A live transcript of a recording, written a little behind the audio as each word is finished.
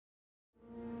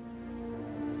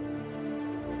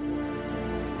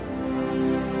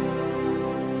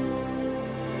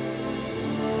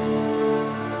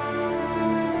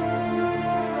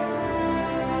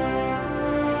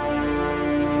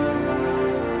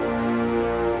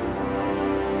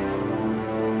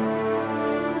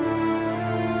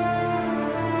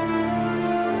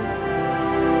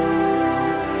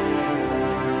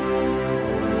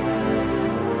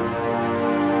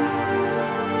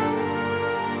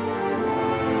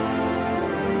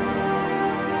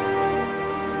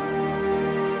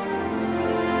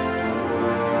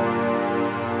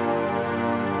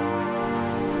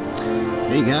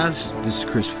Hey guys, this is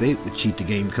Chris Fayte with Cheat the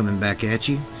Game coming back at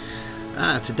you.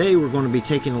 Today we're going to be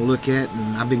taking a look at,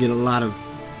 and I've been getting a lot of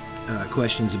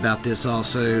questions about this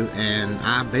also, and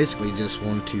I basically just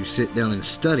wanted to sit down and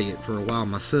study it for a while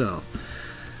myself.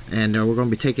 And we're going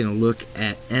to be taking a look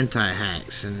at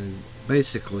anti-hacks, and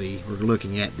basically we're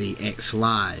looking at the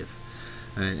Xlive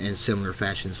and similar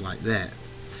fashions like that.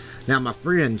 Now my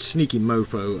friend Sneaky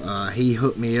Mofo, he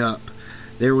hooked me up.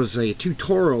 There was a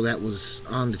tutorial that was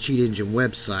on the Cheat Engine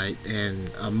website,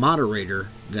 and a moderator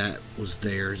that was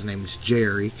there, his name was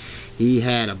Geri, he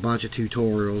had a bunch of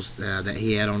tutorials that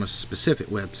he had on a specific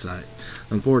website.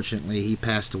 Unfortunately, he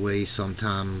passed away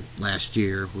sometime last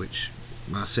year, which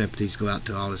my sympathies go out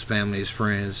to all his family, his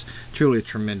friends. Truly a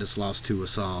tremendous loss to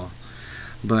us all.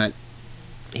 But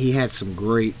he had some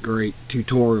great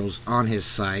tutorials on his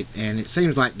site, and it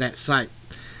seems like that site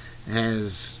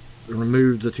has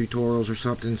removed the tutorials or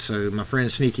something, so my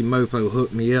friend Sneaky Mofo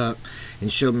hooked me up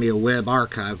and showed me a web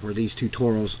archive where these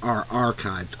tutorials are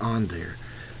archived on there.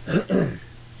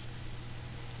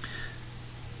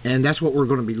 And that's what we're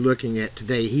going to be looking at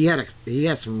today. He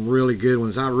had some really good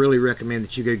ones. I really recommend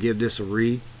that you go give this a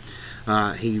read.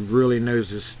 He really knows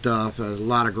his stuff. There's a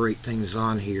lot of great things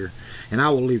on here, and I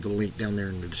will leave the link down there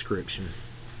in the description.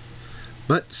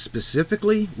 But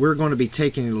specifically, we're going to be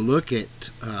taking a look at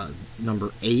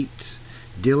number 8,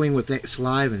 dealing with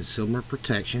Xlive and similar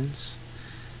protections.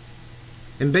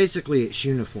 And basically it's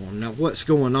uniform. Now what's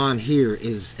going on here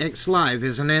is Xlive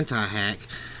is an anti-hack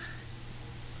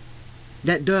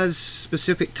that does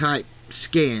specific type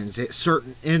scans at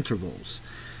certain intervals.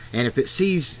 And if it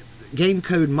sees game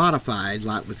code modified,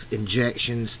 like with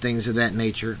injections, things of that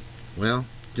nature, well,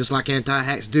 just like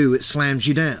anti-hacks do, it slams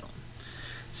you down.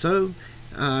 So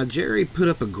Geri put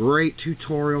up a great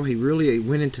tutorial. He really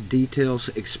went into details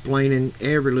explaining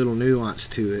every little nuance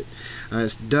to it.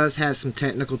 It does have some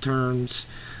technical terms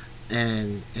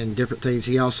and different things.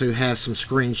 He also has some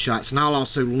screenshots, and I'll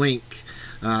also link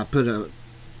the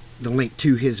link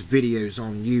to his videos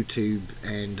on YouTube,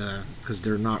 and because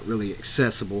they're not really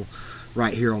accessible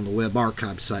right here on the web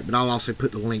archive site, but I'll also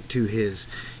put the link to his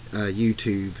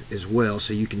YouTube as well,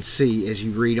 so you can see as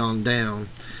you read on down.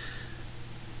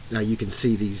 Now you can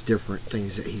see these different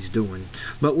things that he's doing.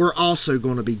 But we're also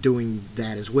going to be doing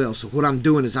that as well. So what I'm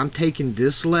doing is I'm taking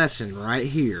this lesson right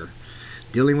here,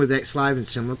 dealing with Xlive and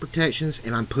similar protections,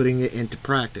 and I'm putting it into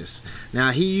practice.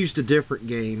 Now he used a different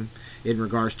game in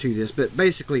regards to this, but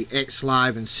basically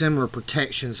Xlive and similar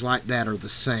protections like that are the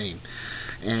same.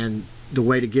 And the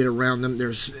way to get around them,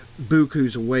 there's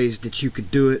bukus of ways that you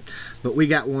could do it, but we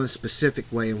got one specific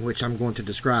way in which I'm going to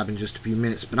describe in just a few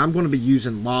minutes. But I'm going to be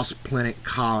using Lost Planet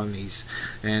Colonies,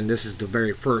 and this is the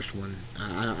very first one.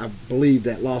 I believe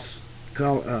that Lost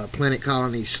Planet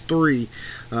Colonies 3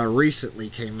 recently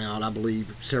came out, I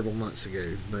believe several months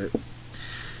ago, but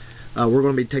we're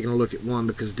going to be taking a look at one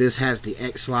because this has the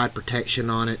Xlive protection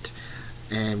on it,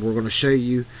 and we're going to show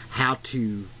you how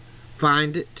to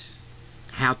find it,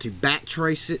 how to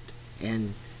backtrace it,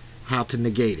 and how to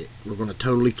negate it. We're going to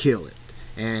totally kill it,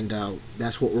 and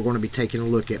that's what we're going to be taking a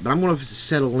look at. But I'm going to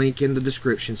set a link in the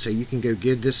description so you can go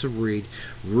give this a read.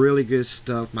 Really good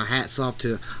stuff. My hat's off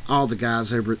to all the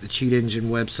guys over at the Cheat Engine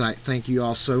website. Thank you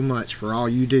all so much for all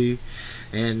you do,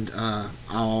 and I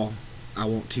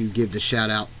want to give the shout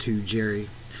out to Geri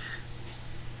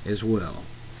as well.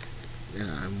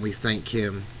 And we thank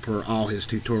him for all his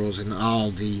tutorials and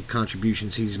all the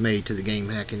contributions he's made to the game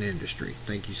hacking industry.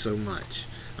 Thank you so much.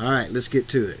 Alright, let's get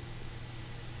to it.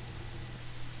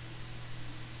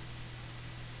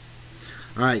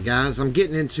 Alright guys, I'm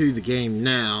getting into the game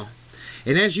now.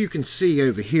 And as you can see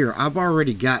over here, I've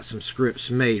already got some scripts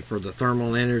made for the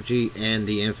thermal energy and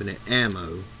the infinite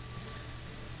ammo.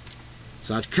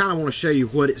 So I kind of want to show you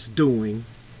what it's doing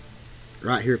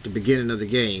right here at the beginning of the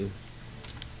game.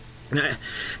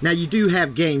 Now you do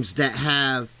have games that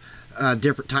have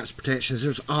different types of protections.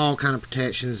 There's all kind of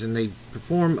protections, and they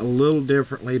perform a little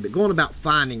differently, but going about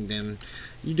finding them,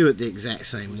 you do it the exact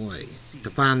same way to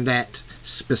find that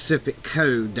specific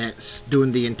code that's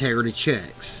doing the integrity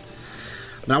checks.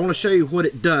 But I want to show you what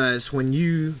it does when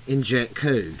you inject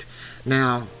code.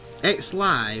 Now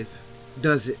Xlive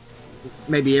does it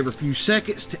maybe every few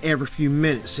seconds to every few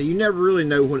minutes, so you never really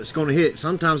know what it's going to hit.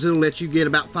 Sometimes it'll let you get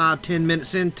about 5-10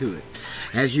 minutes into it.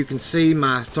 As you can see,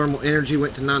 my thermal energy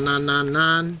went to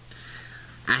 9999.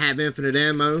 I have infinite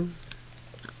ammo.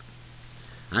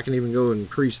 I can even go and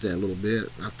increase that a little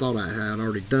bit. I thought I had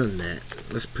already done that.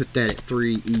 Let's put that at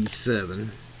 3E7,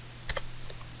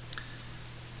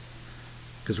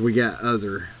 because we got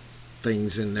other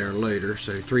things in there later.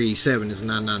 So 3E7 is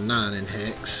 999 in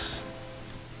hex.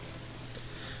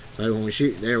 So when we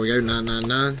shoot, there we go,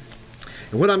 999.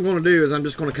 And what I'm going to do is I'm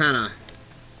just going to kind of,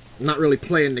 not really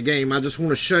playing the game, I just want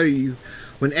to show you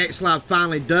when Xlive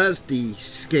finally does the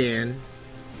scan,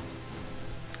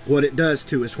 what it does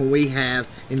to us when we have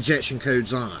injection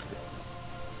codes on.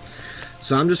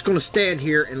 So I'm just going to stand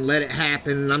here and let it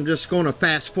happen, and I'm just going to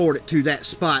fast forward it to that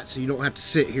spot so you don't have to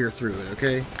sit here through it,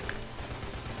 okay?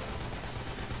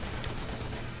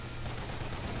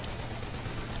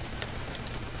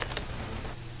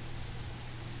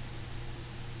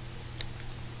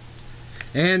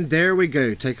 And there we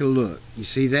go. Take a look. You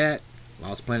see that?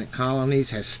 Lost Planet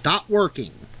Colonies has stopped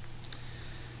working.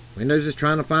 Windows is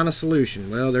trying to find a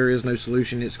solution. Well, there is no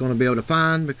solution it's going to be able to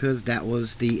find, because that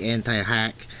was the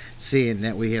anti-hack seeing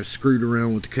that we have screwed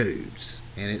around with the codes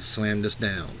and it slammed us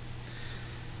down.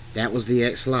 That was the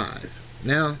Xlive.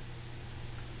 Now,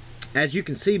 as you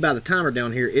can see by the timer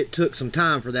down here, it took some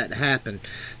time for that to happen.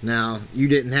 Now, you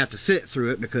didn't have to sit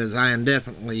through it, because I am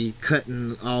definitely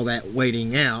cutting all that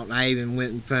waiting out. I even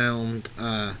went and found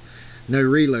no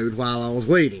reload while I was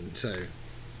waiting.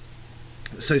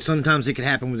 So sometimes it could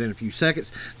happen within a few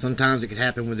seconds. Sometimes it could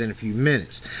happen within a few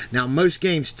minutes. Now, most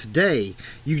games today,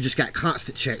 you just got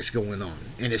constant checks going on.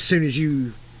 And as soon as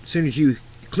you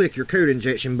click your code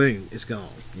injection, boom, it's gone.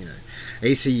 You know,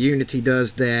 AC Unity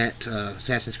does that,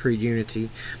 Assassin's Creed Unity,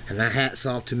 and my hat's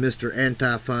off to Mr.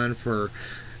 Anti-Fun for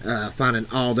finding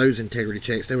all those integrity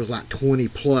checks. There was like 20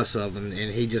 plus of them,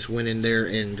 and he just went in there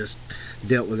and just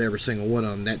dealt with every single one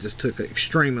of them. That just took an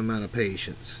extreme amount of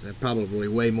patience, probably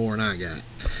way more than I got.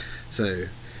 So,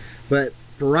 but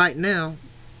for right now,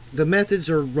 the methods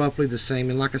are roughly the same,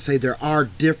 and like I say, there are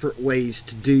different ways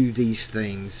to do these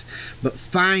things, but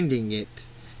finding it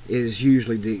is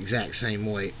usually the exact same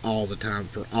way all the time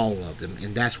for all of them,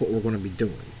 and that's what we're going to be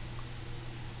doing.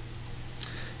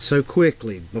 So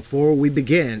quickly, before we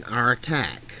begin our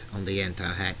attack on the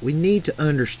anti-hack, we need to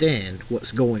understand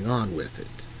what's going on with it.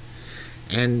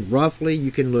 And roughly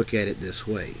you can look at it this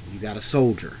way. You got a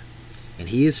soldier, and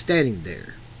he is standing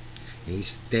there. And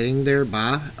he's standing there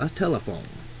by a telephone.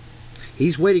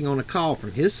 He's waiting on a call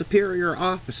from his superior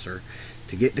officer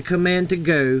to get the command to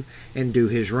go and do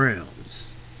his rounds.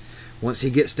 Once he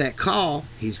gets that call,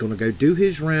 he's going to go do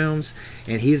his rounds,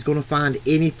 and he's going to find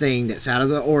anything that's out of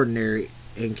the ordinary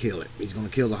and kill it. He's going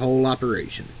to kill the whole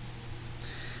operation.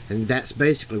 And that's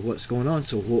basically what's going on.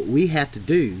 So what we have to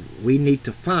do, we need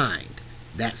to find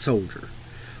that soldier.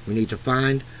 We need to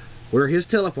find where his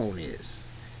telephone is.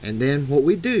 And then what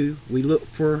we do, we look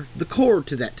for the cord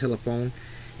to that telephone,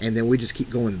 and then we just keep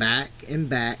going back and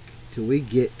back till we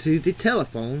get to the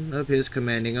telephone of his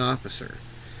commanding officer.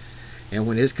 And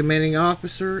when his commanding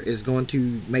officer is going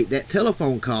to make that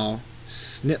telephone call,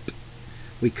 snip,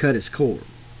 we cut his cord.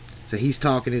 So he's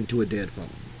talking into a dead phone.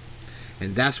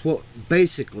 And that's what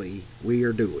basically we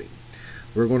are doing.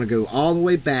 We're going to go all the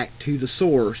way back to the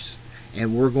source,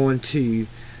 and we're going to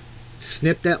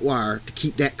snip that wire to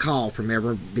keep that call from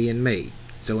ever being made.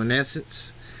 So in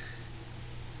essence,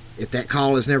 if that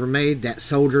call is never made, that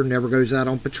soldier never goes out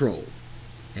on patrol.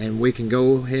 And we can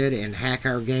go ahead and hack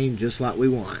our game just like we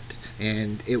want.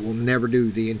 And it will never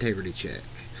do the integrity check.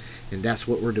 And that's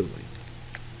what we're doing.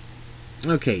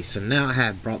 Okay, so now I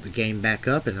have brought the game back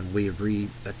up, and we have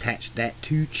reattached that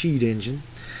to Cheat Engine.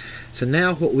 So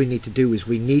now what we need to do is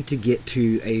we need to get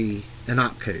to an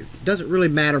opcode. It doesn't really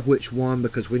matter which one,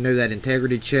 because we know that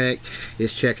integrity check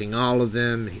is checking all of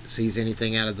them. If it sees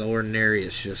anything out of the ordinary,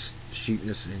 it's just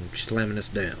shooting us and slamming us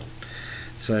down.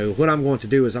 So what I'm going to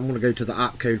do is I'm going to go to the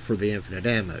opcode for the infinite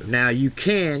ammo. Now you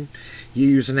can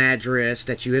use an address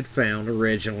that you had found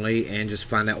originally and just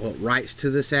find out what writes to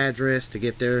this address to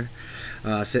get there.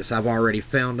 Since I've already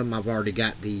found them, I've already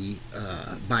got the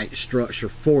byte structure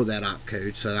for that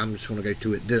opcode, so I'm just going to go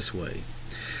to it this way.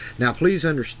 Now please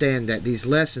understand that these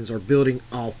lessons are building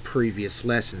off previous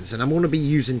lessons, and I'm going to be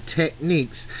using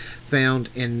techniques found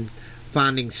in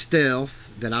Finding Stealth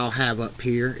that I'll have up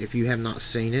here if you have not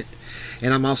seen it.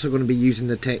 And I'm also going to be using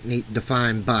the technique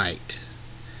Define Byte.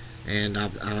 And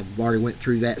I've already went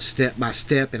through that step by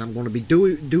step, and I'm going to be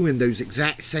doing those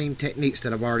exact same techniques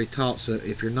that I've already taught. So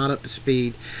if you're not up to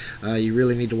speed, you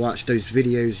really need to watch those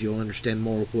videos. You'll understand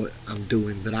more of what I'm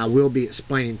doing. But I will be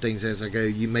explaining things as I go.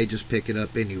 You may just pick it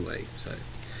up anyway. So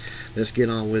let's get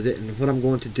on with it. And what I'm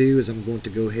going to do is I'm going to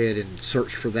go ahead and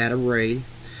search for that array.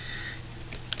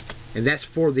 And that's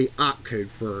for the opcode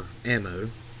for ammo.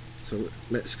 So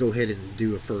let's go ahead and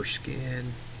do a first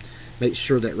scan. Make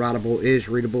sure that writable is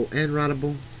readable and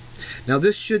writable. Now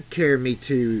this should carry me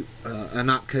to an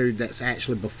opcode that's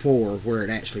actually before where it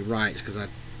actually writes, because I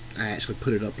actually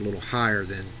put it up a little higher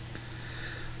than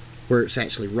where it's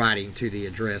actually writing to the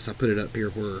address. I put it up here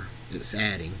where it's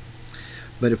adding.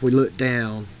 But if we look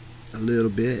down a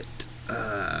little bit,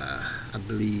 I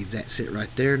believe that's it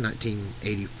right there,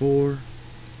 1984.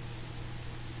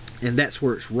 And that's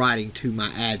where it's writing to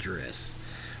my address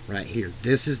right here.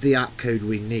 This is the opcode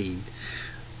we need.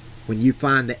 When you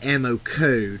find the ammo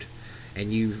code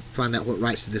and you find out what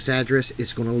writes to this address,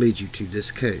 it's going to lead you to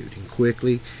this code. And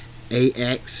quickly,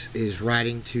 AX is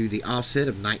writing to the offset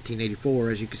of 1984.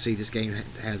 As you can see, this game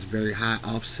has very high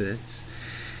offsets,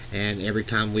 and every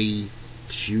time we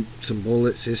shoot some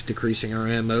bullets, it's decreasing our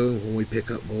ammo, and when we pick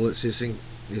up bullets, it's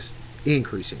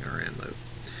increasing our ammo.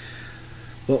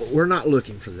 But we're not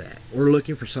looking for that. We're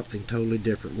looking for something totally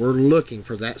different. We're looking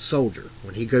for that soldier.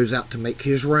 When he goes out to make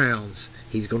his rounds,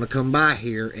 he's going to come by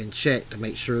here and check to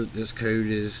make sure that this code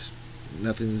is,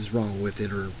 nothing's wrong with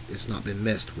it, or it's not been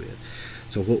messed with.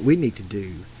 So what we need to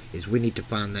do is we need to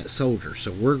find that soldier.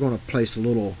 So we're going to place a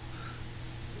little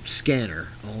scanner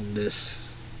on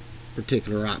this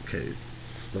particular opcode.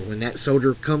 But when that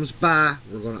soldier comes by,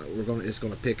 it's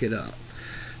going to pick it up.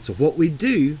 So what we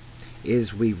do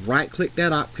is we right click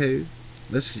that opcode.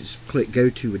 Let's just click go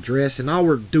to address, and all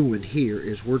we're doing here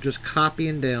is we're just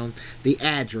copying down the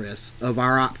address of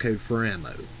our opcode for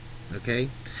ammo. Okay,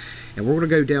 and we're going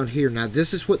to go down here. Now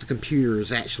this is what the computer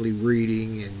is actually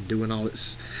reading and doing all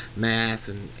its math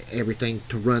and everything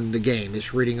to run the game.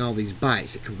 It's reading all these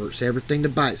bytes. It converts everything to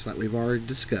bytes like we've already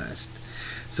discussed.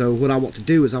 So what I want to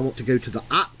do is I want to go to the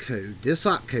opcode, this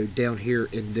opcode down here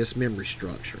in this memory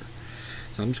structure.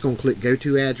 So I'm just going to click go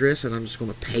to address, and I'm just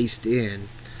going to paste in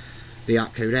the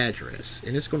opcode address,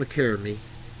 and it's going to carry me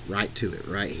right to it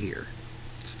right here.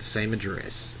 It's the same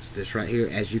address. It's this right here.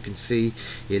 As you can see,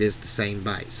 it is the same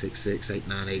byte,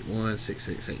 668981,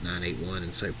 668981,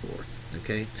 and so forth.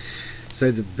 Okay, so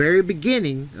the very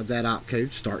beginning of that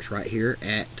opcode starts right here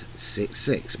at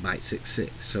 66, byte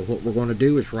 66. So what we're going to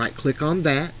do is right click on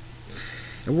that,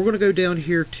 and we're going to go down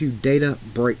here to data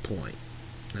breakpoint.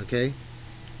 Okay,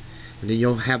 and then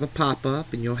you'll have a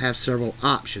pop-up, and you'll have several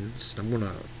options. I'm going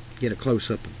to get a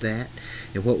close-up of that,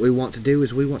 and what we want to do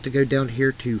is we want to go down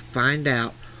here to find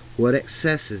out what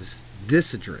accesses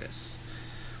this address.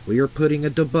 We are putting a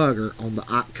debugger on the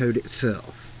opcode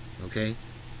itself. Okay,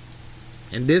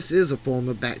 and this is a form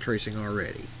of backtracing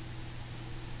already.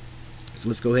 So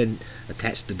let's go ahead and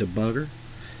attach the debugger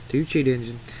to cheat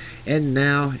engine, and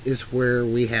now is where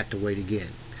we have to wait again,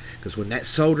 because when that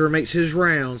soldier makes his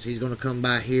rounds, he's going to come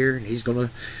by here and he's going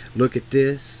to look at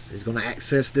this. He's going to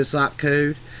access this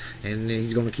opcode, and then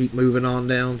he's going to keep moving on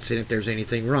down, seeing if there's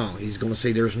anything wrong. He's going to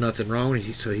see there's nothing wrong,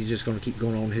 so he's just going to keep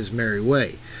going on his merry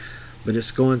way. But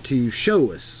it's going to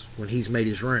show us when he's made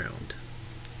his round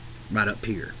right up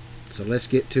here. So let's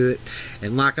get to it.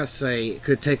 And like I say, it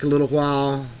could take a little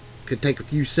while, could take a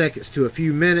few seconds to a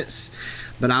few minutes,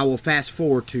 but I will fast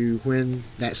forward to when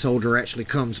that soldier actually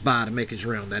comes by to make his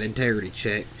round, that integrity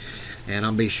check, and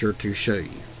I'll be sure to show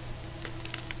you.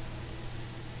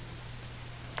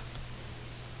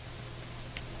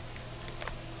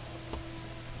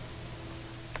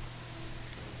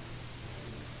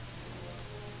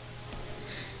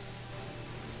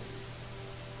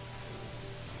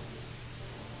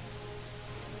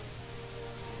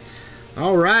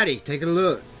 Alrighty, take a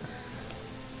look.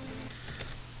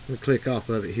 Let me click off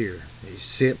of it here. You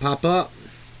see it pop up?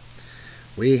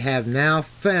 We have now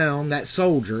found that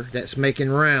soldier that's making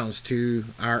rounds to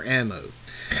our ammo.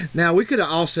 Now we could have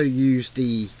also used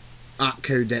the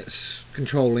opcode that's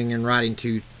controlling and writing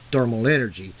to thermal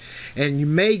energy, and you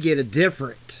may get a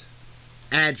different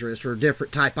address or a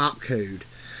different type opcode.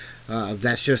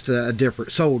 That's just a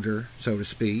different soldier, so to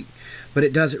speak. But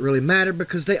it doesn't really matter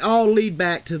because they all lead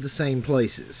back to the same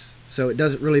places. So it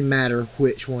doesn't really matter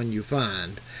which one you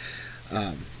find.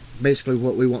 Basically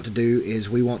what we want to do is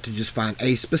we want to just find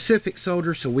a specific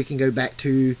soldier so we can go back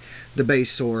to the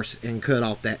base source and cut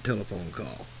off that telephone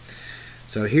call.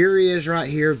 So here he is right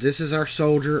here. This is our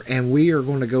soldier, and we are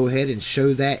going to go ahead and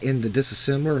show that in the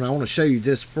disassembler. And I want to show you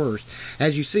this first.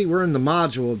 As you see, we're in the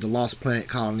module of the Lost Planet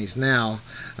Colonies now,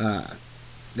 the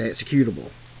executable.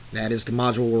 That is the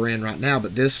module we're in right now,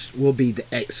 but this will be the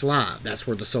Xlive. That's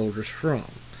where the soldier's from.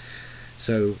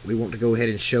 So we want to go ahead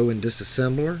and show in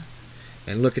disassembler,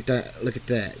 and look at that. Look at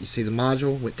that. You see the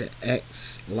module with the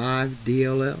Xlive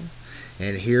DLL,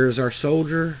 and here's our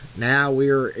soldier. Now we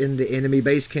are in the enemy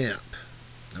base camp.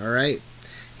 All right.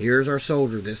 Here's our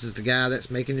soldier. This is the guy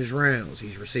that's making his rounds.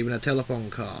 He's receiving a telephone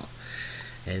call,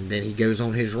 and then he goes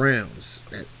on his rounds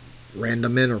at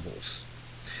random intervals.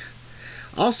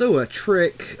 Also a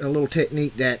trick, a little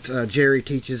technique that Jerry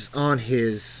teaches on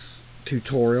his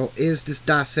tutorial is this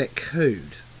dissect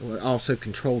code, or also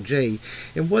Control J.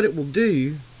 And what it will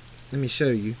do, let me show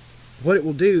you. what it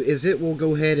will do is it will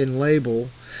go ahead and label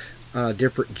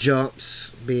different jumps,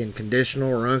 being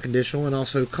conditional or unconditional, and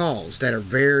also calls that are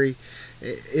very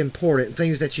important,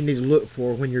 things that you need to look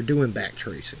for when you're doing back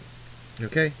tracing.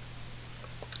 Okay,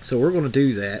 so we're going to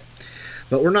do that,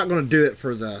 but we're not going to do it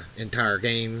for the entire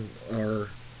game or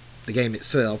the game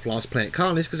itself, Lost Planet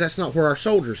Colonies, because that's not where our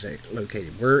soldiers are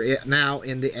located. We're now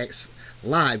in the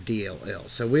Xlive DLL,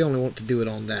 so we only want to do it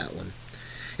on that one.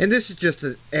 And this is just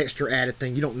an extra added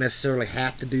thing. You don't necessarily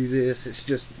have to do this. It's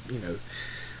just, you know,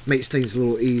 makes things a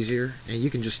little easier, and you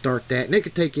can just start that, and it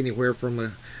could take anywhere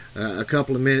from a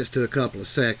couple of minutes to a couple of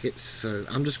seconds. So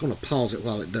I'm just going to pause it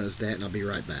while it does that, and I'll be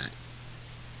right back.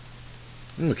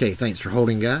 Okay, thanks for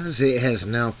holding, guys. It has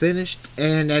now finished,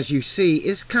 and as you see,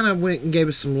 it's kind of went and gave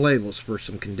us some labels for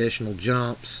some conditional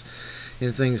jumps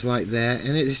and things like that,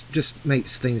 and it just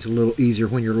makes things a little easier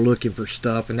when you're looking for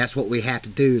stuff. And that's what we have to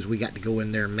do, is we got to go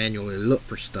in there and manually look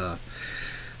for stuff,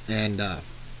 and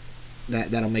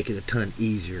that'll make it a ton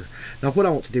easier. Now what I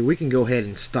want to do, we can go ahead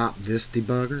and stop this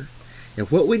debugger, and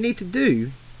what we need to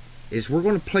do is we're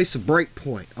going to place a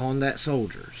breakpoint on that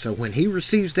soldier. So when he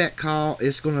receives that call,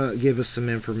 it's going to give us some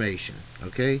information.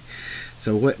 Okay,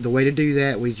 so the way to do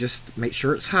that, we just make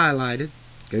sure it's highlighted,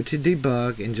 go to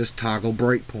debug, and just toggle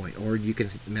breakpoint, or you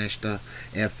can mash the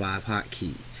F5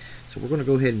 hotkey. So we're going to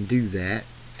go ahead and do that,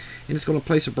 and it's going to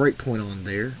place a breakpoint on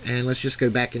there. And let's just go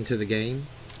back into the game.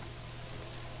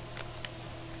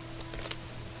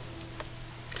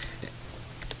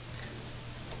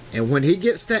 And when he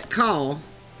gets that call,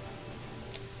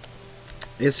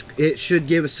 it should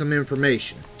give us some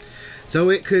information. So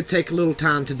it could take a little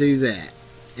time to do that,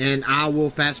 and I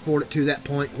will fast forward it to that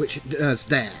point which it does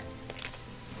that.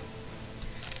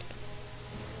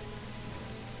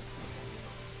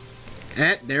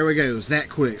 There we go. It's that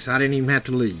quick, so I didn't even have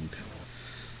to leave.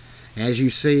 As you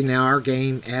see now, our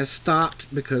game has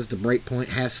stopped because the breakpoint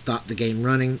has stopped the game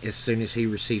running as soon as he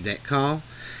received that call.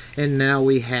 And now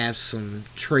we have some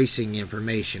tracing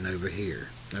information over here.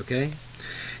 Okay,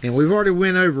 and we've already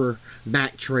went over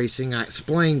back tracing. I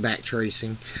explained back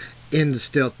tracing in the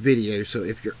stealth video, so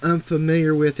if you're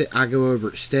unfamiliar with it, I go over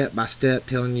it step by step,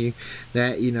 telling you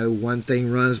that, you know, one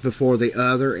thing runs before the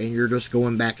other, and you're just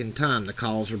going back in time. The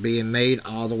calls are being made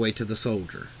all the way to the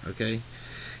soldier. Okay,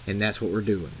 and that's what we're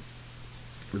doing.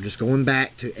 We're just going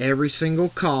back to every single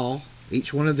call.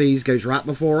 Each one of these goes right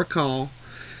before a call,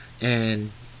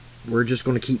 and we're just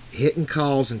going to keep hitting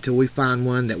calls until we find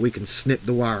one that we can snip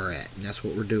the wire at, and that's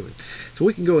what we're doing. So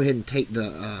we can go ahead and take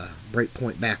the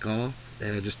breakpoint back off.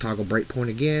 Just toggle breakpoint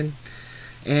again,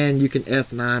 and you can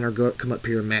F9 or come up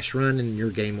here and mash run, and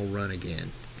your game will run again.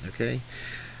 Okay,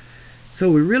 so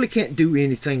we really can't do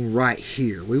anything right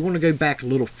here. We want to go back a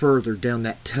little further down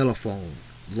that telephone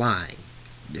line.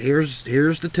 Here's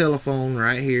the telephone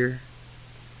right here,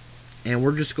 and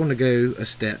we're just going to go a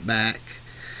step back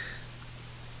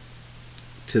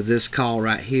to this call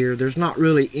right here. There's not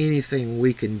really anything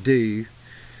we can do,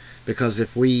 because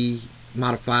if we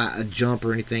modify a jump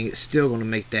or anything, it's still going to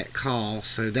make that call,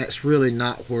 so that's really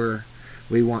not where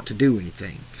we want to do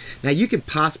anything. Now you can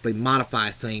possibly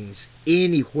modify things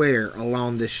anywhere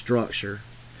along this structure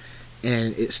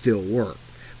and it still work,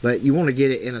 but you want to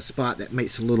get it in a spot that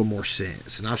makes a little more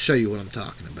sense, and I'll show you what I'm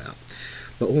talking about.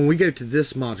 But when we go to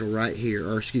this module right here,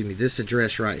 or excuse me, this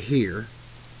address right here,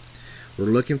 we're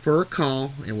looking for a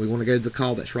call, and we want to go to the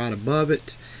call that's right above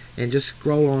it, and just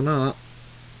scroll on up.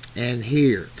 And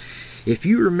here, if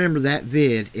you remember that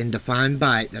vid in Define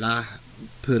Byte that I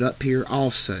put up here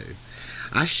also,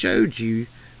 I showed you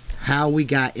how we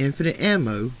got infinite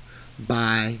ammo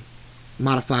by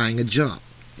modifying a jump.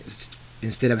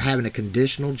 Instead of having a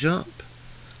conditional jump,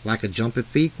 like a jump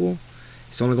if equal,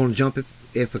 it's only going to jump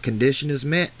if a condition is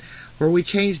met, or we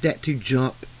changed that to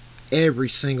jump every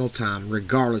single time,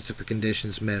 regardless if a condition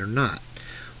is met or not.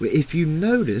 If you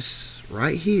notice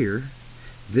right here,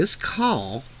 this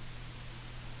call,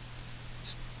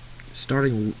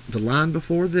 starting the line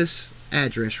before this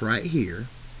address right here,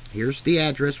 here's the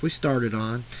address we started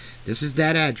on, this is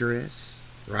that address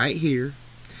right here,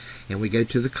 and we go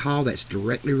to the call that's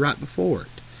directly right before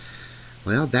it.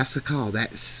 Well, that's the call.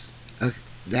 That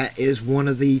is one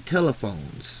of the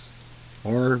telephones,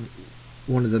 or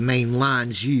one of the main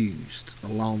lines used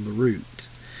along the route.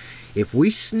 If we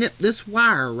snip this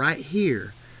wire right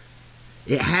here,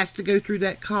 it has to go through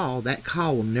that call. That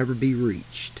call will never be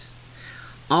reached.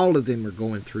 All of them are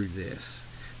going through this.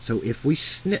 So if we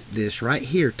snip this right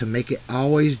here to make it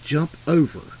always jump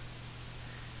over,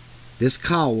 this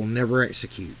call will never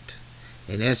execute.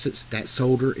 In essence, that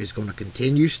soldier is going to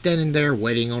continue standing there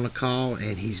waiting on a call,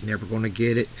 and he's never going to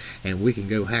get it, and we can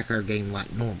go hack our game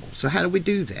like normal. So how do we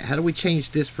do that? How do we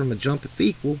change this from a jump if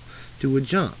equal to a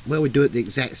jump? Well, we do it the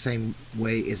exact same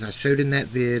way as I showed in that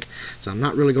vid, so I'm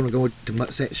not really going to go into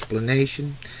much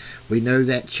explanation. We know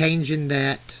that changing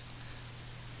that,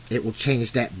 it will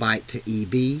change that byte to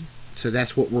EB, so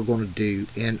that's what we're going to do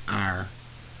in our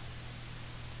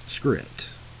script.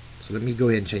 So let me go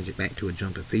ahead and change it back to a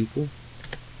jump if equal,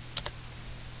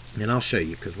 and I'll show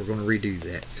you because we're going to redo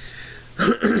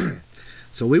that.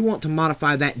 So we want to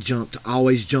modify that jump to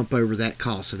always jump over that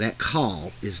call, so that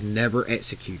call is never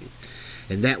executed,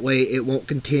 and that way it won't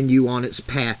continue on its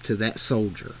path to that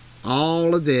soldier.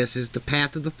 All of this is the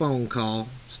path of the phone call,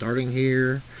 starting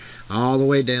here all the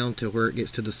way down to where it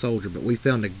gets to the soldier, but we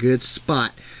found a good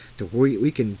spot to where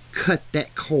we can cut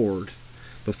that cord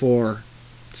before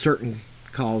certain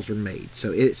calls are made.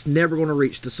 So it's never going to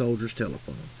reach the soldier's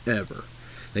telephone, ever.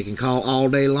 They can call all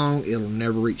day long, it'll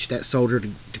never reach that soldier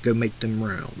to go make them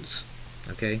rounds.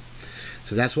 Okay,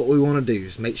 so that's what we want to do,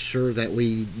 is make sure that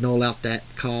we null out that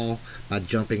call by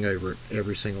jumping over it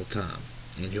every single time,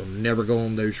 and you'll never go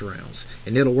on those rounds,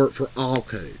 and it'll work for all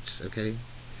codes. Okay,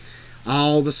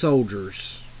 all the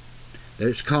soldiers,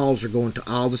 those calls are going to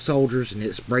all the soldiers, and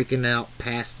it's breaking out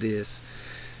past this,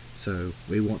 so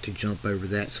we want to jump over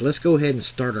that. So let's go ahead and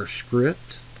start our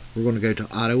script. We're going to go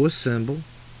to auto assemble,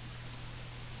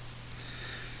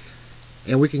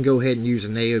 and we can go ahead and use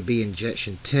an AOB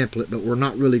injection template, but we're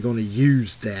not really going to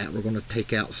use that. We're going to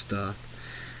take out stuff.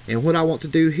 And what I want to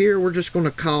do here, we're just going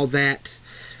to call that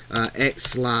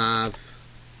Xlive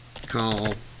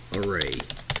call array.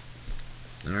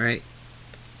 Alright.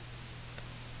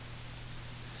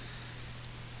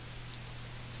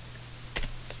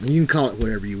 You can call it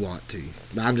whatever you want to,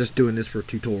 but I'm just doing this for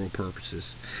tutorial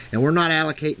purposes. And we're not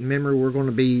allocating memory. We're going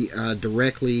to be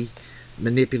directly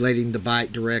manipulating the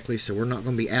byte directly, so we're not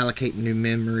going to be allocating new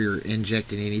memory or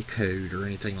injecting any code or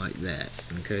anything like that.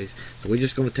 Okay, so we're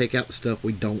just going to take out the stuff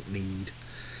we don't need.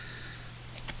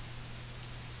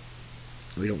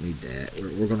 We don't need that.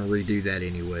 We're going to redo that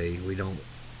anyway.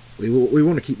 We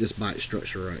want to keep this byte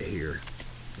structure right here.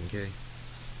 Okay,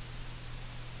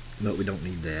 but we don't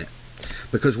need that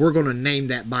because we're going to name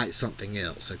that byte something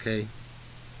else. Okay,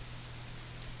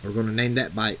 we're going to name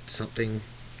that byte something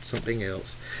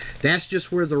else. That's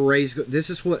just where the arrays go. This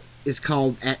is what is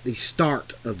called at the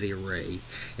start of the array,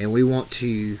 and we want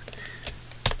to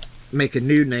make a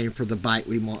new name for the byte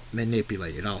we want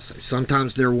manipulated also.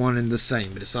 Sometimes they're one and the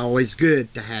same, but it's always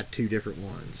good to have two different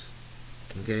ones.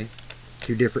 Okay,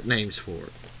 two different names for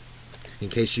it, in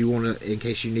case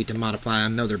you need to modify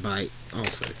another byte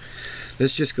also.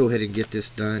 Let's just go ahead and get this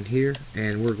done here,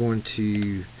 and we're going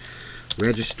to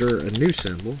register a new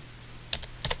symbol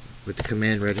with the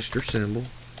command register symbol,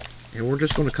 and we're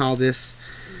just going to call this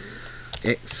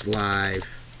Xlive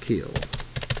kill,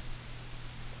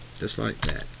 just like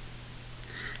that.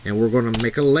 And we're going to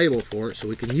make a label for it so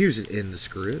we can use it in the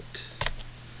script.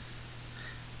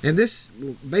 And this,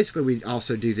 basically, we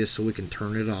also do this so we can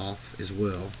turn it off as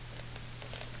well.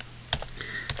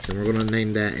 And we're going to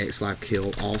name that Xlive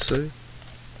kill also.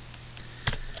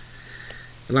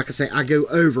 And like I say, I go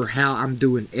over how I'm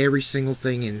doing every single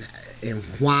thing and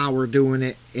why we're doing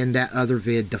it in that other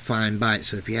vid, Define Byte.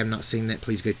 So if you have not seen that,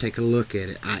 please go take a look at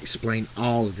it. I explain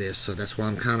all of this, so that's why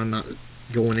I'm kind of not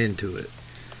going into it.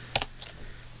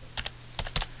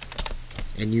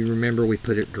 And you remember we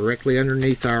put it directly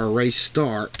underneath our array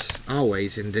start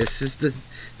always, and this is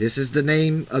the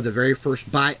name of the very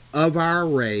first byte of our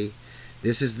array.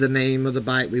 This is the name of the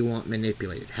byte we want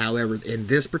manipulated. However, in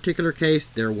this particular case,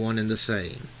 they're one and the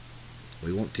same.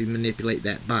 We want to manipulate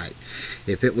that byte.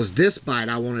 If it was this byte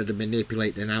I wanted to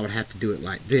manipulate, then I would have to do it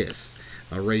like this.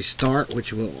 Array start,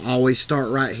 which will always start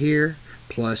right here,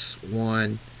 plus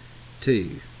 1,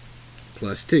 2,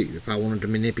 plus 2, if I wanted to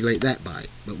manipulate that byte.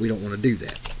 But we don't want to do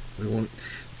that. We want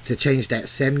to change that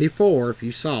 74, if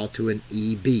you saw, to an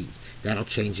EB. That'll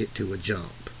change it to a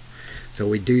jump. So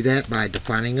we do that by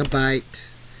defining a byte.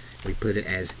 We put it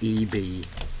as EB.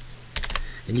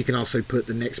 And you can also put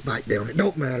the next byte down. It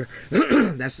don't matter.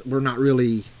 We're not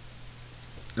really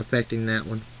affecting that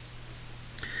one.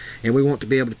 And we want to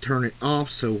be able to turn it off.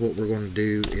 So what we're going to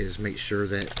do is make sure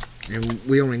that, and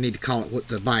we only need to call it what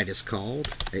the byte is called,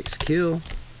 xkill,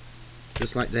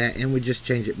 just like that. And we just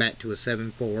change it back to a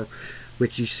 7-4,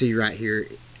 which you see right here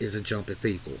is a jump if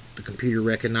equal. The computer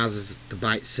recognizes the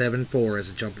byte 7-4 as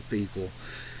a jump if equal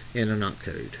in an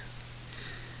opcode.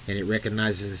 And it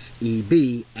recognizes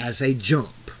EB as a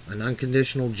jump, an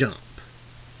unconditional jump.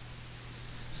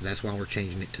 So that's why we're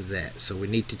changing it to that. So we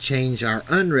need to change our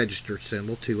unregistered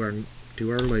symbol to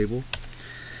to our label.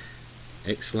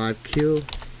 Xlive kill.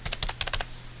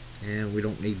 And we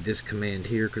don't need this command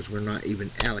here because we're not even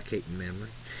allocating memory.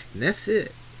 And that's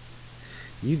it.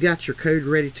 You got your code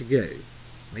ready to go.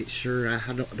 Make sure I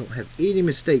don't have any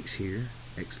mistakes here.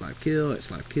 Xlive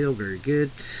kill, very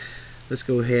good. Let's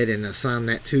go ahead and assign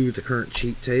that to the current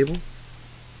cheat table.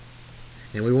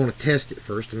 And we want to test it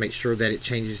first to make sure that it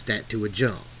changes that to a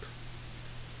jump.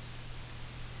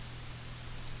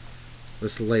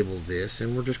 Let's label this,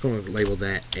 and we're just going to label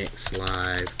that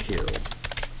Xlive kill.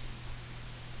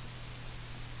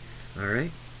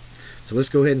 Alright, so let's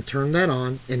go ahead and turn that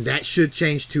on, and that should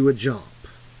change to a jump.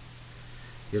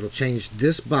 It'll change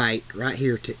this byte right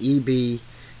here to EB,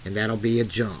 and that'll be a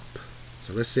jump.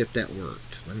 So let's see if that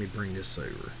worked. Let me bring this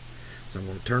over. So I'm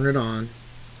going to turn it on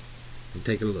and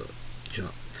take a look.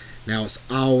 Jump. Now it's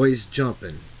always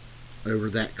jumping over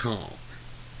that call.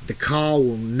 The call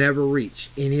will never reach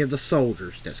any of the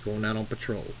soldiers that's going out on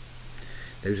patrol.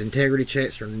 Those integrity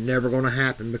checks are never going to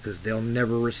happen because they'll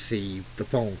never receive the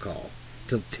phone call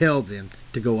to tell them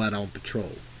to go out on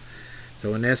patrol.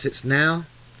 So in essence now,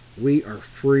 we are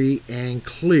free and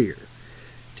clear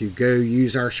to go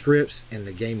use our scripts, and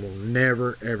the game will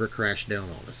never ever crash down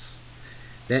on us.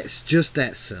 That's just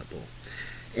that simple.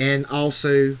 And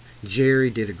also, Jerry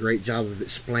did a great job of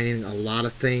explaining a lot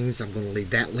of things. I'm going to leave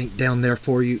that link down there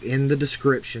for you in the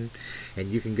description, and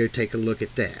you can go take a look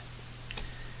at that.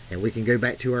 And we can go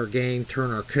back to our game,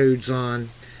 turn our codes on.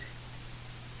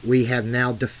 We have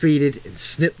now defeated and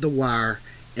snipped the wire.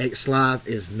 Xlive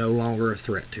is no longer a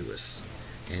threat to us.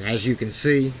 And as you can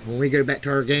see, when we go back to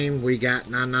our game, we got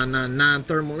 9999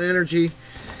 thermal energy.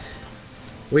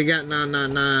 We got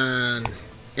 999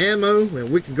 ammo,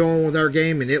 and we can go on with our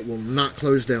game, and it will not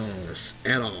close down on us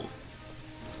at all.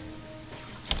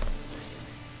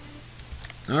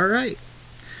 Alright,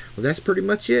 well that's pretty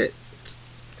much it.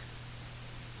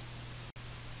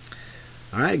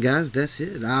 Alright guys, that's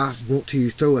it. I want to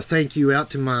throw a thank you out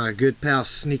to my good pal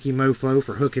Sneaky Mofo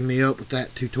for hooking me up with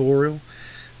that tutorial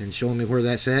and showing me where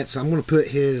that's at. So I'm going to put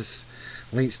his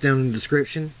links down in the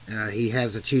description. He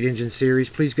has a Cheat Engine series.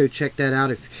 Please go check that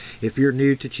out if you're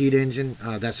new to Cheat Engine.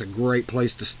 That's a great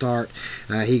place to start.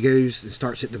 He goes and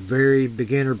starts at the very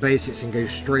beginner basics and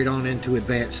goes straight on into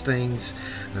advanced things.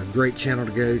 A great channel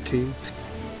to go to.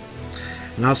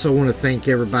 And I also want to thank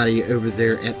everybody over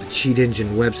there at the Cheat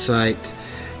Engine website,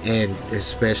 and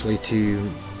especially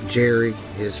to Jerry,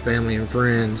 his family and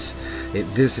friends.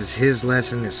 This is his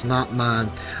lesson, it's not mine.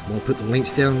 I'm going to put the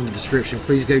links down in the description.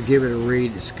 Please go give it a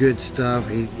read. It's good stuff.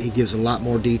 He gives a lot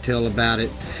more detail about it,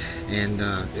 and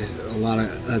there's a lot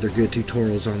of other good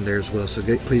tutorials on there as well. So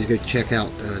please go check out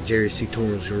Jerry's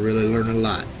tutorials. You'll really learn a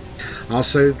lot.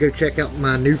 Also, go check out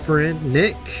my new friend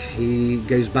Nick. He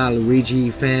goes by Luigi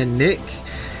Fan Nick.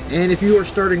 And if you are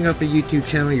starting up a YouTube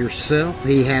channel yourself,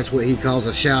 he has what he calls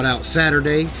a shout out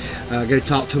Saturday. Go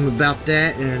talk to him about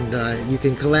that, and you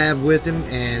can collab with him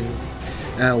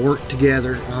and work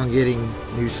together on getting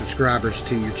new subscribers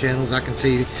to your channels. I can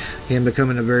see him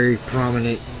becoming a very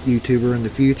prominent YouTuber in the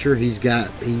future. He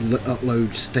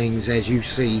uploads things, as you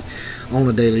see, on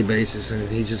a daily basis, and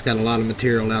he's just got a lot of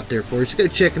material out there for you. So go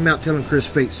check him out. Tell him Chris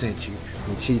Fayte sent you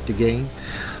and Cheat the Game.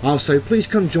 Also, please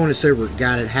come join us over at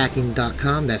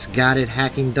guidedhacking.com. That's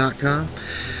guidedhacking.com.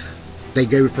 They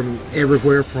go from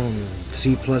everywhere from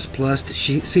C++ to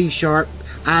C#,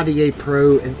 IDA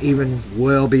Pro, and even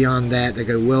well beyond that. They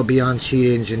go well beyond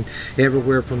Cheat Engine,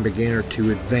 everywhere from beginner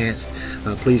to advanced.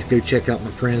 Please go check out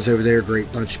my friends over there.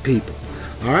 Great bunch of people.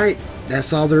 Alright,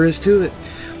 that's all there is to it.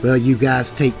 Well, you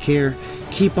guys take care.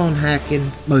 Keep on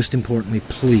hacking. Most importantly,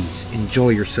 please enjoy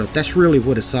yourself. That's really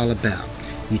what it's all about.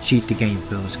 You cheat the game,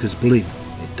 fellas, because believe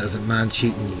me, it doesn't mind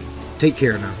cheating you. Take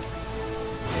care now.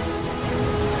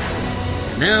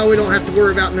 Now we don't have to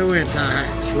worry about no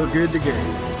anti-hacks. We're good to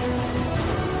go.